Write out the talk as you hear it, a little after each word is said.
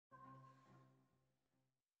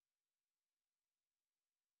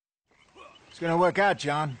It's gonna work out,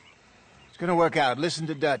 John. It's gonna work out. Listen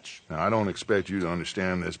to Dutch. Now, I don't expect you to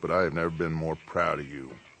understand this, but I have never been more proud of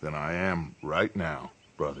you than I am right now,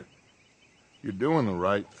 brother. You're doing the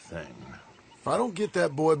right thing. If I don't get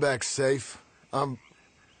that boy back safe,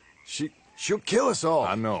 she'll kill us all.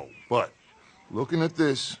 I know, but looking at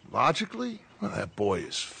this logically, well, that boy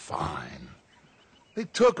is fine. They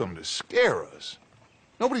took him to scare us.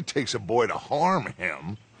 Nobody takes a boy to harm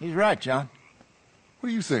him. He's right, John. What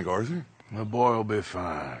do you think, Arthur? The boy will be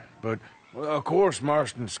fine. But, well, of course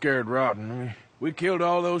Marston's scared rotten. We killed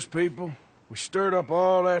all those people. We stirred up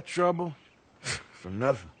all that trouble. For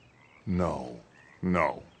nothing. No,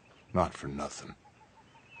 not for nothing.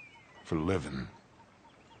 For living.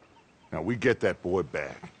 Now, we get that boy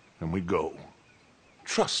back, and we go.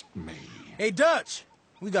 Trust me. Hey, Dutch,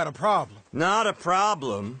 we got a problem. Not a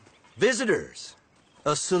problem. Visitors.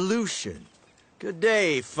 A solution. Good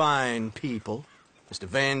day, fine people. Mr.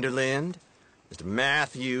 Vanderlinde, Mr.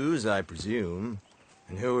 Matthews, I presume.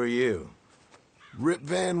 And who are you? Rip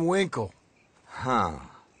Van Winkle. Huh.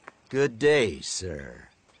 Good day, sir.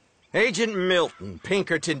 Agent Milton,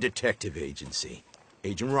 Pinkerton Detective Agency.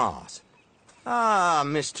 Agent Ross. Ah,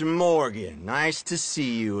 Mr. Morgan, nice to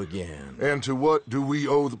see you again. And to what do we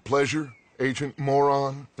owe the pleasure, Agent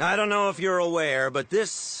Moron? I don't know if you're aware, but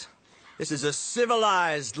this is a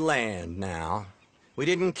civilized land now. We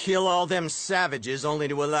didn't kill all them savages only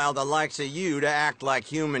to allow the likes of you to act like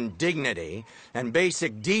human dignity, and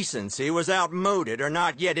basic decency was outmoded or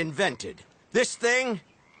not yet invented. This thing,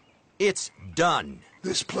 it's done.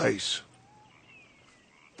 This place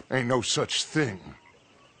ain't no such thing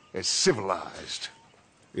as civilized.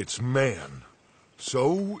 It's man,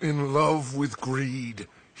 so in love with greed,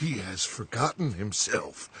 he has forgotten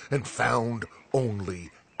himself and found only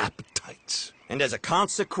appetites. And as a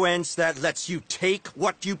consequence, that lets you take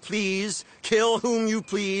what you please, kill whom you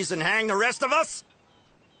please, and hang the rest of us?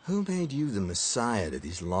 Who made you the messiah to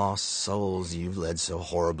these lost souls you've led so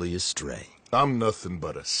horribly astray? I'm nothing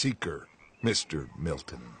but a seeker, Mr.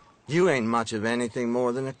 Milton. You ain't much of anything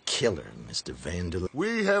more than a killer, Mr. Vanderlinde.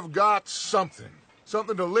 We have got something.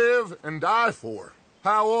 Something to live and die for.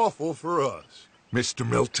 How awful for us. Mr.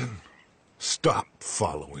 Milton, stop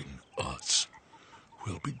following us.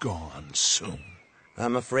 We'll be gone soon.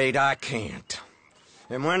 I'm afraid I can't.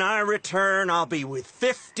 And when I return, I'll be with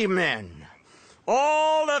 50 men.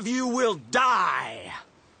 All of you will die.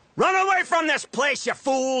 Run away from this place, you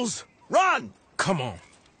fools! Run! Come on.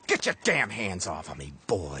 Get your damn hands off of me,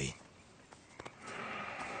 boy.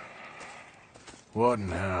 What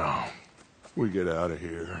now? We get out of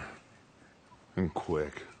here. And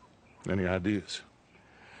quick. Any ideas?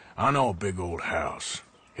 I know a big old house,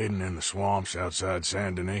 hidden in the swamps outside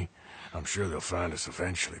Saint Denis. I'm sure they'll find us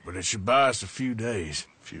eventually, but it should buy us a few days.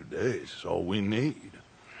 A few days is all we need.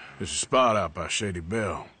 There's a spot out by Shady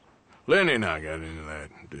Belle. Lenny and I got into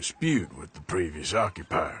that dispute with the previous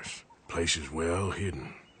occupiers. Place is well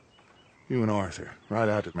hidden. You and Arthur, ride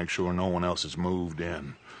out to make sure no one else has moved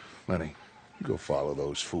in. Lenny, you go follow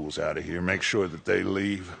those fools out of here. Make sure that they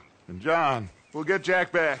leave. And John, we'll get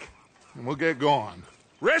Jack back, and we'll get going.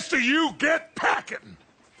 Rest of you, get packing!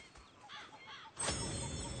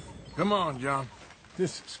 Come on, John.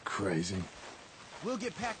 This is crazy. We'll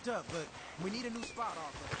get packed up, but we need a new spot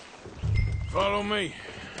also. Follow me.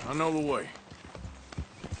 I know the way.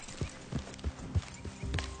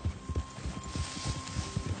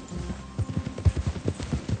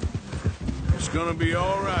 It's gonna be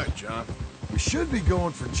all right, John. We should be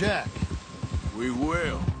going for Jack. We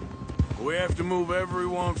will. We have to move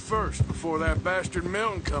everyone first before that bastard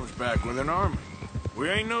Milton comes back with an army. We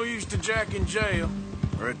ain't no use to Jack in jail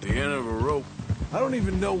or at the end of a rope. I don't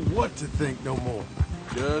even know what to think no more.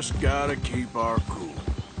 Just gotta keep our cool.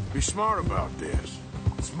 Be smart about this.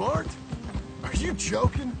 Smart? Are you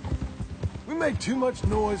joking? We made too much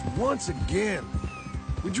noise once again.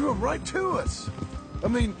 We drew 'em right to us. I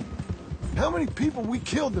mean, how many people we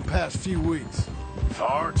killed the past few weeks?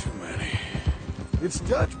 Far too many. It's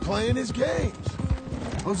Dutch playing his games.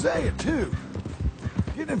 Hosea, too.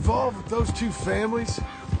 Getting involved with those two families.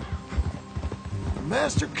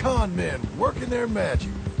 Master con men working their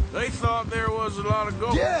magic. They thought there was a lot of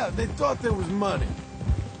gold. Yeah, they thought there was money.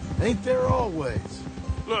 Ain't there always?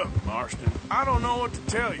 Look, Marston, I don't know what to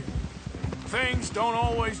tell you. Things don't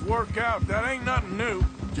always work out. That ain't nothing new.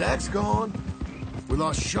 Jack's gone. We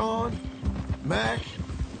lost Sean, Mac,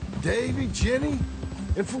 Davy, Jenny.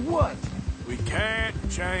 And for what? We can't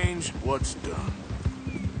change what's done.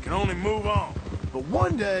 We can only move on. But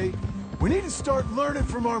one day, we need to start learning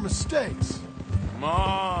from our mistakes. Come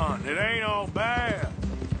on, it ain't all bad.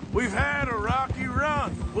 We've had a rocky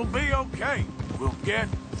run. We'll be okay. We'll get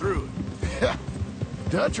through it. Yeah,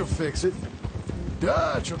 Dutch will fix it.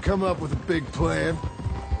 Dutch will come up with a big plan.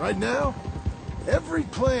 Right now, every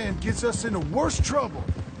plan gets us into worse trouble.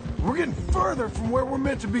 We're getting further from where we're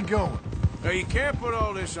meant to be going. Now, you can't put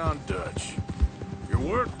all this on Dutch. You're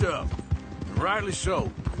worked up, and rightly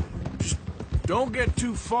so. Just don't get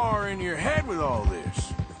too far in your head with all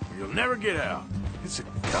this. You'll never get out. It's a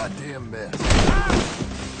goddamn mess.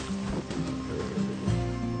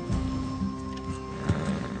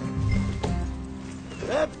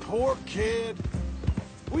 That poor kid.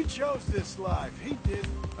 We chose this life. He didn't.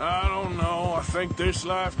 I don't know. I think this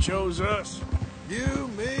life chose us. You,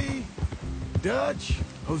 me, Dutch,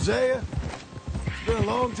 Hosea. It's been a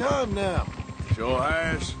long time now. Sure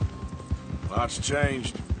has. Lots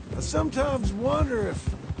changed. I sometimes wonder if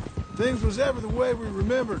things was ever the way we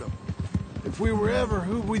remembered them. If we were ever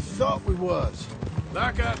who we thought we was.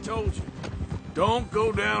 Like I told you, don't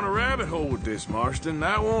go down a rabbit hole with this, Marston.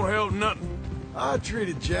 That won't help nothing. I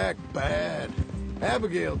treated Jack bad.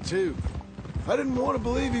 Abigail, too. I didn't want to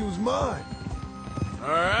believe he was mine. All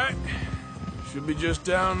right. Should be just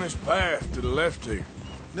down this path to the left here.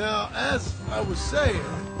 Now, as I was saying,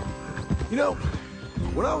 you know,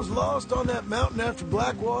 when I was lost on that mountain after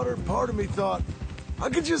Blackwater, part of me thought I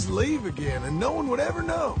could just leave again and no one would ever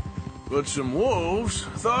know. But some wolves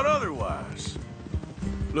thought otherwise.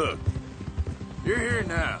 Look, you're here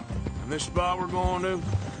now, and this spot we're going to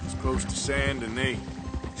is close to Saint Denis.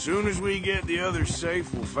 As soon as we get the others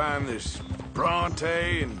safe, we'll find this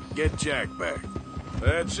Bronte and get Jack back.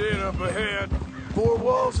 That's it up ahead. 4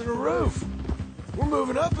 walls and a roof. We're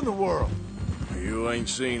moving up in the world. You ain't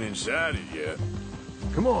seen inside it yet.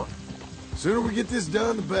 Come on. Sooner we get this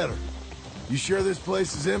done, the better. You sure this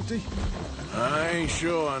place is empty? I ain't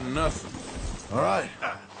sure on nothing. All right.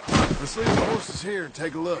 Let's leave the horses here and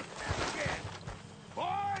take a look.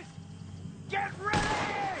 Boys, get ready!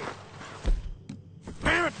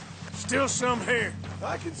 Damn it! Still some here.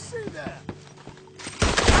 I can see that.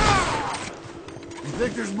 You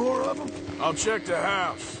think there's more of them? I'll check the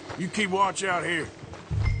house. You keep watch out here.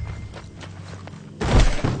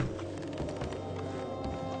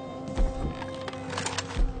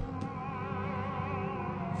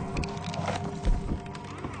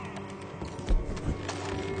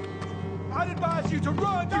 I'd advise you to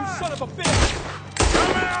run, you son of a bitch!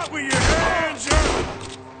 Come out with your hands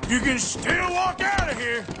up! You can still walk out of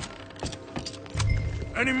here!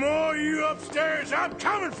 Any more of you upstairs, I'm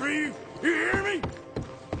coming for you! You hear me?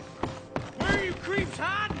 Where are you creeps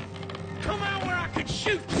hiding? Come out where I can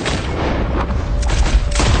shoot!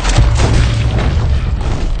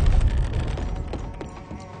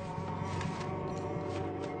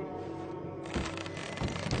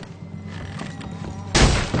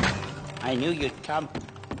 I knew you'd come.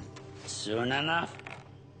 Soon enough.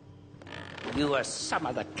 You are some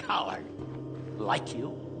of the coward. Like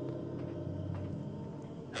you.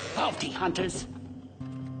 Bounty hunters.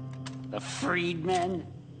 The freedmen.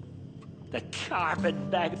 The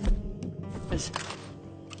carpetbaggers.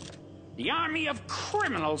 The army of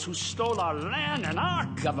criminals who stole our land and our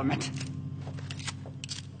government.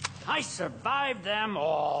 I survived them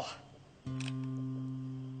all.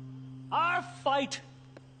 Our fight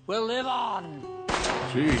will live on.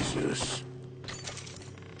 Jesus.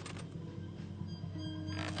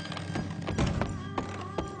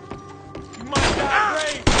 You might die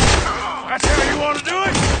brave! That's how you want to do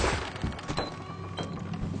it?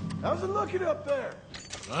 How's it looking up there?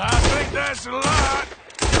 I think that's a lot.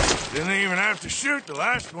 Didn't even have to shoot the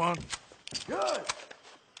last one. Good.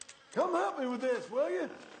 Come help me with this, will you?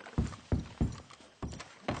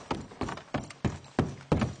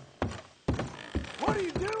 What are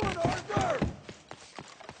you doing, Arthur?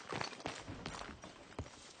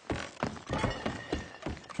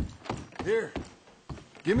 Here.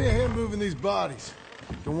 Give me a hand moving these bodies.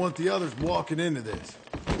 Don't want the others walking into this.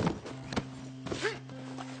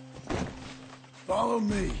 Follow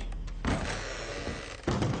me.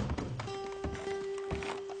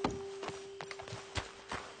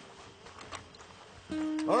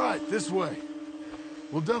 All right, this way.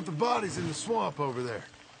 We'll dump the bodies in the swamp over there.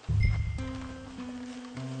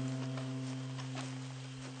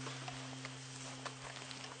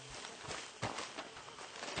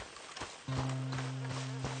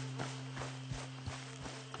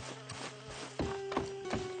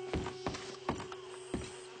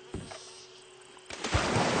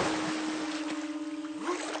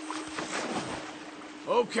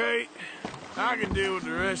 Okay, I can deal with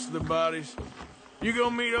the rest of the bodies. You go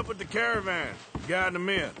meet up with the caravan, guide them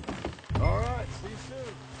in. All right, see you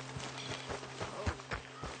soon.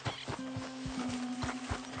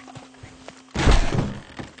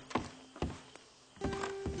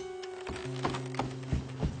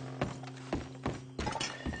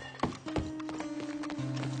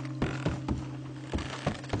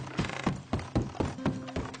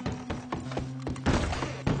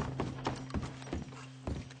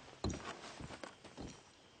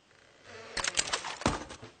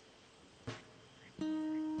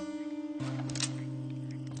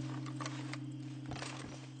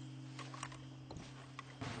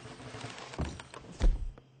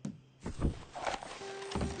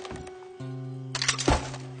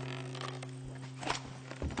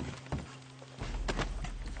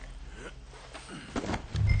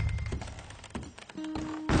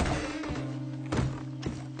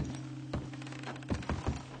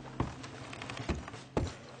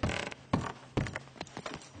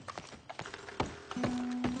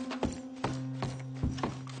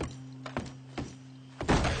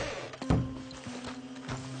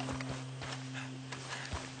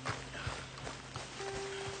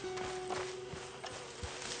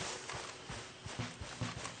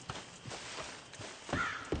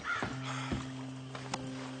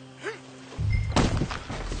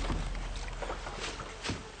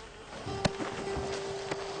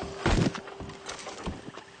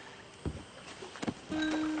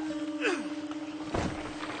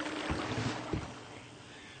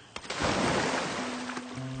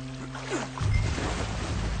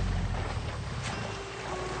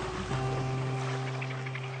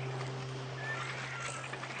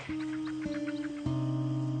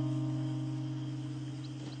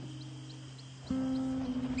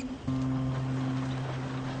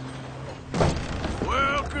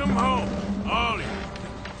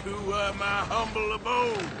 my humble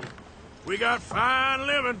abode. We got fine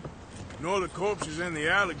living. Ignore the corpses and the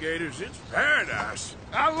alligators. It's paradise.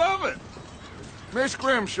 I love it. Miss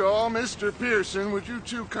Grimshaw, Mr. Pearson, would you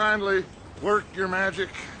two kindly work your magic?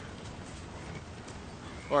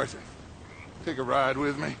 Arthur, take a ride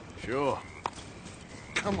with me. Sure.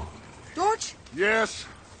 Come on. George, Yes?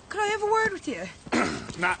 could I have a word with you?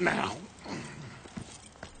 Not now.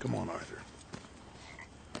 Come on, Arthur.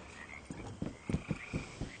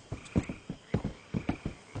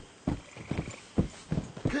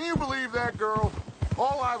 Can you believe that girl?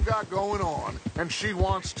 All I've got going on, and she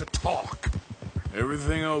wants to talk.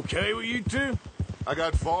 Everything okay with you two? I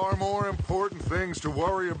got far more important things to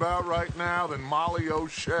worry about right now than Molly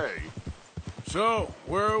O'Shea. So,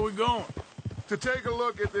 where are we going? To take a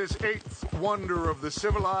look at this eighth wonder of the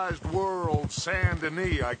civilized world, Saint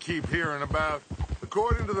Denis, I keep hearing about.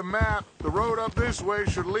 According to the map, the road up this way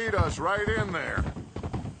should lead us right in there.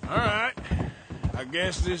 All right. I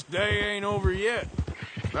guess this day ain't over yet.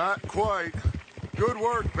 Not quite. Good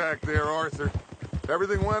work back there, Arthur.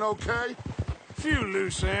 Everything went okay? Few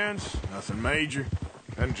loose ends, nothing major.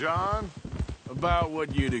 And John? About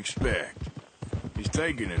what you'd expect. He's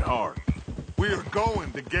taking it hard. We are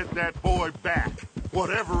going to get that boy back,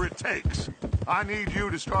 whatever it takes. I need you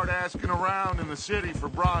to start asking around in the city for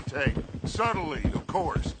Bronte. Subtly, of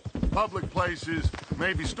course. Public places,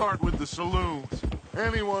 maybe start with the saloons.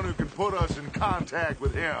 Anyone who can put us in contact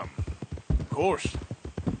with him. Of course.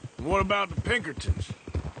 And what about the Pinkertons?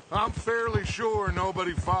 I'm fairly sure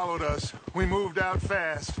nobody followed us. We moved out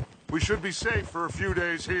fast. We should be safe for a few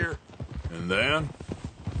days here. And then?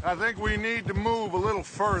 I think we need to move a little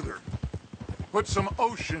further. Put some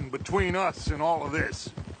ocean between us and all of this.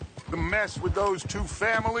 The mess with those two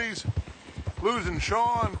families, losing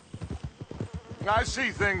Sean. I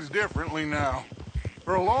see things differently now.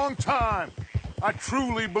 For a long time, I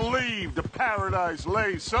truly believed a paradise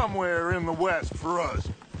lay somewhere in the West for us.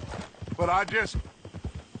 But I just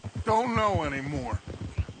don't know anymore.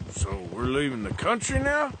 So we're leaving the country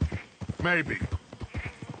now? Maybe.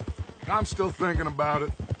 I'm still thinking about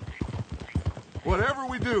it. Whatever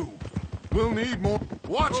we do, we'll need more...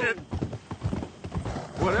 Watch it!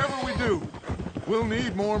 Whatever we do, we'll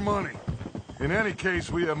need more money. In any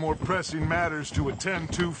case, we have more pressing matters to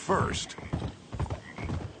attend to first.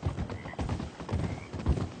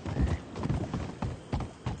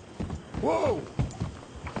 Whoa!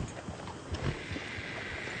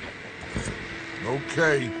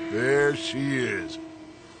 Okay, there she is.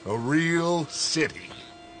 A real city.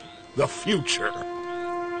 The future.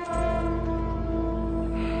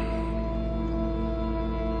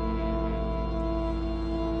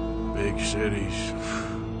 Big cities.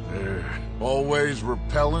 They're... Always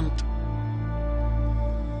repellent.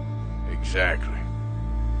 Exactly.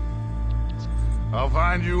 I'll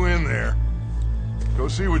find you in there. Go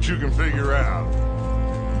see what you can figure out.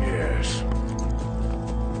 Yes.